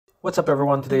What's up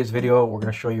everyone? Today's video we're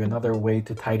going to show you another way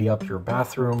to tidy up your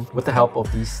bathroom with the help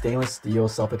of these stainless steel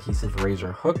self-adhesive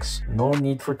razor hooks. No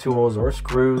need for tools or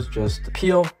screws, just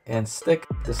peel and stick.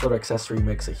 This little accessory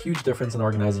makes a huge difference in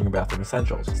organizing your bathroom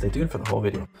essentials. Stay tuned for the whole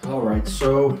video. Alright,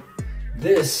 so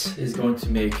this is going to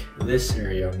make this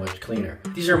area much cleaner.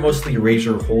 These are mostly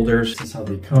razor holders. This is how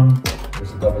they come.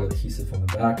 There's a double adhesive on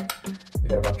the back. We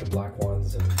got a bunch of black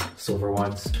ones and silver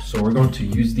ones. So we're going to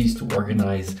use these to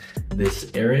organize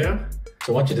this area.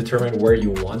 So once you determine where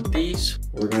you want these,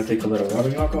 we're going to take a little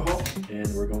rubbing alcohol and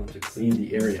we're going to clean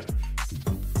the area.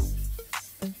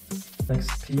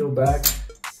 Next, peel back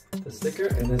the sticker,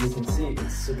 and as you can see,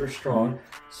 it's super strong.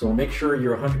 So make sure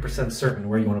you're 100% certain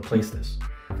where you want to place this.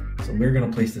 So we're going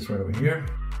to place this right over here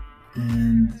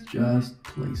and just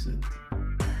place it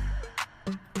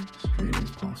straight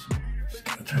as possible. Just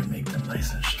gotta try to make them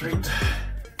nice and straight.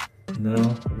 Now,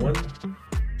 1,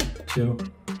 2,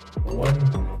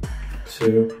 1,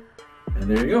 2, and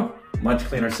there you go. Much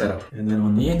cleaner setup. And then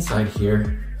on the inside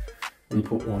here, we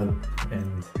put one,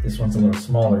 and this one's a little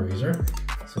smaller razor,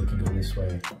 so it can go this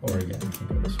way, or again, it can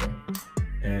go this way.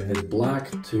 And it's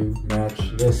black to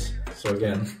match this. So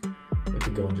again, we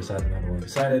could go and just add another one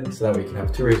beside it, so that way we can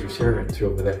have 2 razors here and 2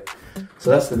 over there. So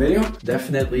that's the video.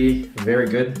 Definitely very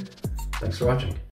good. Thanks for watching.